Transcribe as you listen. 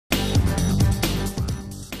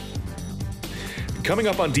Coming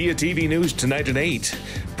up on Diya TV News tonight at 8,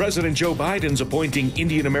 President Joe Biden's appointing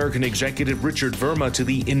Indian-American executive Richard Verma to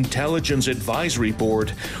the Intelligence Advisory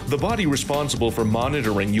Board, the body responsible for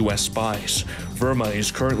monitoring U.S. spies. Verma is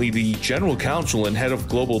currently the general counsel and head of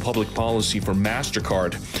global public policy for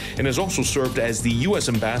Mastercard and has also served as the U.S.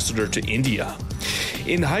 ambassador to India.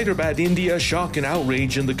 In Hyderbad, India, shock and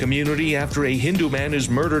outrage in the community after a Hindu man is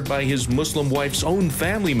murdered by his Muslim wife's own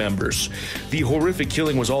family members. The horrific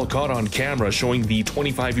killing was all caught on camera, showing the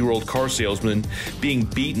 25-year-old car salesman being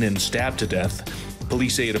beaten and stabbed to death.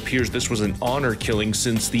 Police say it appears this was an honor killing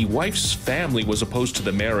since the wife's family was opposed to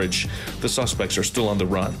the marriage. The suspects are still on the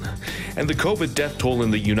run. And the COVID death toll in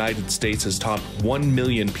the United States has topped 1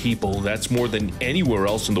 million people. That's more than anywhere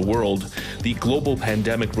else in the world. The global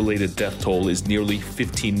pandemic-related death toll is nearly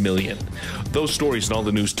 15 million. Those stories and all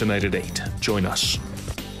the news tonight at 8. Join us.